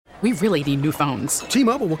We really need new phones.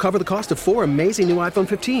 T-Mobile will cover the cost of 4 amazing new iPhone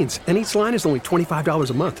 15s, and each line is only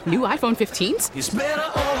 $25 a month. New iPhone 15s? It's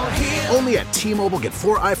better over here. Only at T-Mobile, get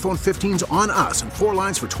 4 iPhone 15s on us and 4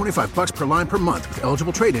 lines for $25 per line per month with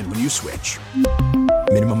eligible trade-in when you switch.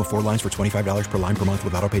 Minimum of 4 lines for $25 per line per month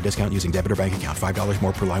with autopay discount using debit or bank account. $5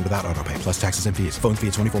 more per line without autopay, plus taxes and fees. Phone fee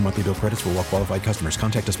at 24 monthly bill credits for well-qualified customers.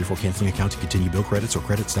 Contact us before canceling account to continue bill credits or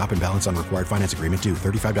credit stop and balance on required finance agreement due.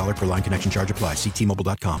 $35 per line connection charge applies. See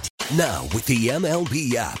T-Mobile.com. Now, with the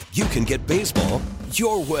MLB app, you can get baseball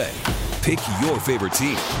your way. Pick your favorite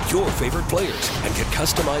team, your favorite players, and get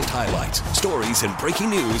customized highlights, stories, and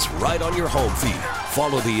breaking news right on your home feed.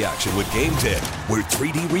 Follow the action with Game Day, where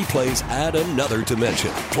 3D replays add another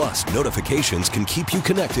dimension. Plus, notifications can keep you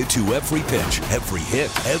connected to every pitch, every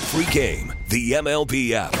hit, every game. The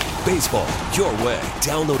MLB app. Baseball your way.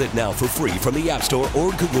 Download it now for free from the App Store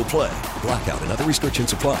or Google Play. Blackout and other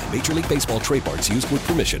restrictions apply. Major League Baseball trademarks used with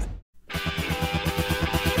permission.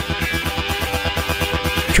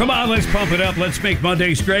 Come on, let's pump it up. Let's make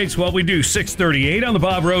Mondays great. It's what we do. 6:38 on the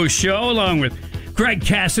Bob Rose Show, along with Greg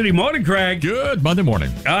Cassidy. Morning, Greg. Good Monday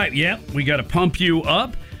morning. All right, we got to pump you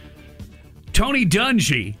up. Tony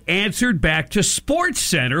Dungy answered back to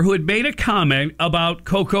SportsCenter, who had made a comment about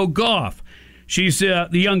Coco Gauff. She's the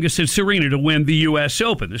youngest in Serena to win the U.S.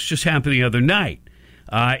 Open. This just happened the other night.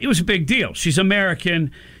 It was a big deal. She's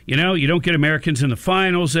American. You know, you don't get Americans in the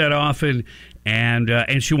finals that often, and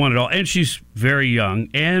she won it all. And she's very young,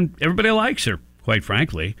 and everybody likes her, quite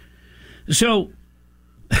frankly. So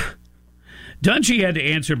Dungy had to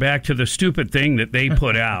answer back to the stupid thing that they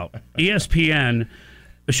put out. ESPN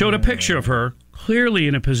showed a picture of her, clearly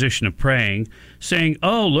in a position of praying, saying,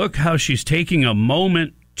 oh, look how she's taking a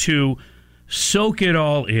moment to soak it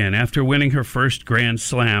all in after winning her first Grand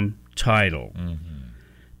Slam title. Mm-hmm.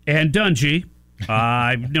 And Dungy,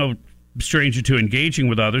 I'm no stranger to engaging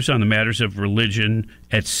with others on the matters of religion,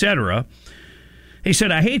 etc. He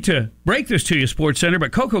said, I hate to break this to you, SportsCenter,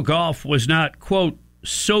 but Coco Gauff was not, quote,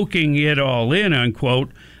 soaking it all in,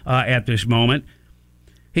 unquote, at this moment.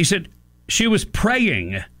 He said she was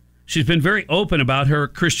praying. She's been very open about her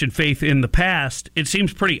Christian faith in the past. It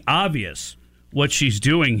seems pretty obvious what she's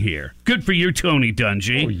doing here. Good for you, Tony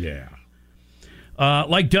Dungy. Oh, yeah.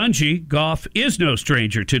 Like Dungy, Gauff is no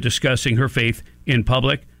stranger to discussing her faith in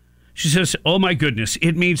public. She says, oh, my goodness,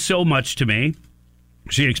 it means so much to me.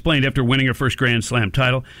 She explained after winning her first Grand Slam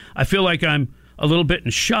title, I feel like I'm a little bit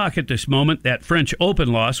in shock at this moment. That French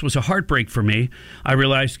Open loss was a heartbreak for me. I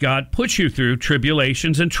realized God puts you through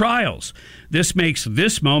tribulations and trials. This makes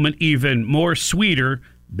this moment even more sweeter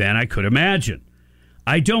than I could imagine.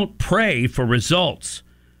 I don't pray for results.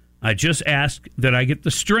 I just ask that I get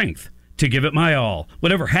the strength to give it my all.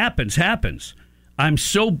 Whatever happens, happens. I'm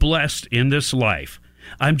so blessed in this life.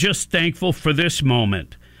 I'm just thankful for this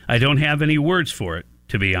moment. I don't have any words for it,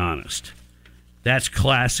 to be honest. That's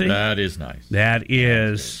classy. That is nice. That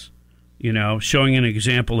is, showing an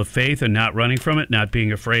example of faith and not running from it, not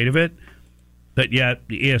being afraid of it. But yet,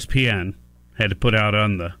 the ESPN had to put out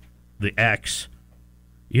on the X,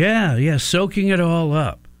 soaking it all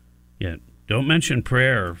up. Yeah, don't mention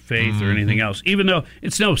prayer or faith or anything else, even though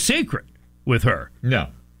it's no secret with her. No.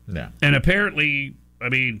 And apparently,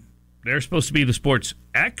 they're supposed to be the sports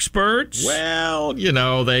experts. Well,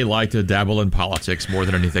 they like to dabble in politics more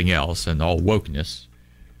than anything else and all wokeness.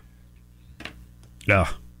 Yeah.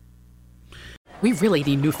 We really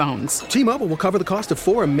need new phones. T-Mobile will cover the cost of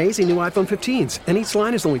 4 amazing new iPhone 15s, and each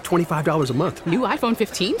line is only $25 a month. New iPhone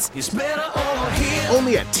 15s? It's better over here.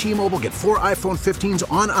 Only at T-Mobile, get 4 iPhone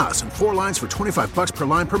 15s on us and 4 lines for $25 per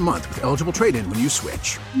line per month with eligible trade-in when you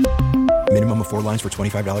switch. Minimum of 4 lines for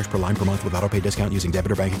 $25 per line per month with autopay discount using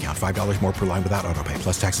debit or bank account. $5 more per line without autopay,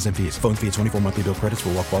 plus taxes and fees. Phone fee at 24 monthly bill credits for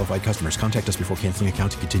well-qualified customers. Contact us before canceling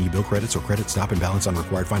account to continue bill credits or credit stop and balance on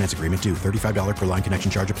required finance agreement due. $35 per line connection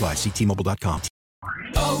charge applies. See T-Mobile.com.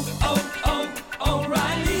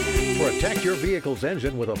 O'Reilly. Protect your vehicle's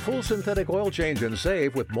engine with a full synthetic oil change and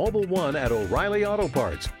save with Mobile One at O'Reilly Auto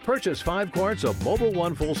Parts. Purchase 5 quarts of Mobile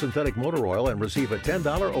One full synthetic motor oil and receive a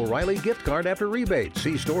 $10 O'Reilly gift card after rebate.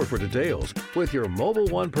 See store for details. With your Mobile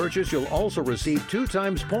One purchase, you'll also receive 2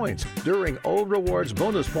 times points during O Rewards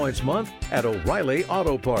Bonus Points Month at O'Reilly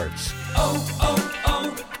Auto Parts.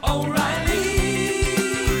 O'Reilly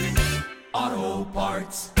Auto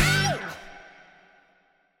Parts.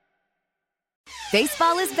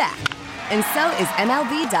 Baseball is back, and so is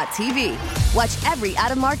MLB.tv. Watch every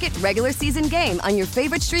out-of-market regular season game on your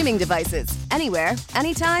favorite streaming devices, anywhere,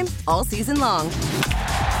 anytime, all season long.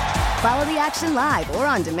 Follow the action live or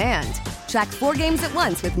on demand. Track 4 games at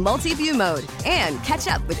once with multi-view mode and catch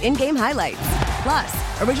up with in-game highlights.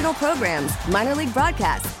 Plus, original programs, minor league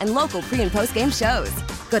broadcasts, and local pre- and post-game shows.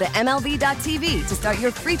 Go to MLB.tv to start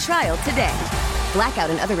your free trial today. Blackout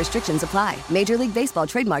and other restrictions apply. Major League Baseball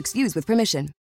trademarks used with permission.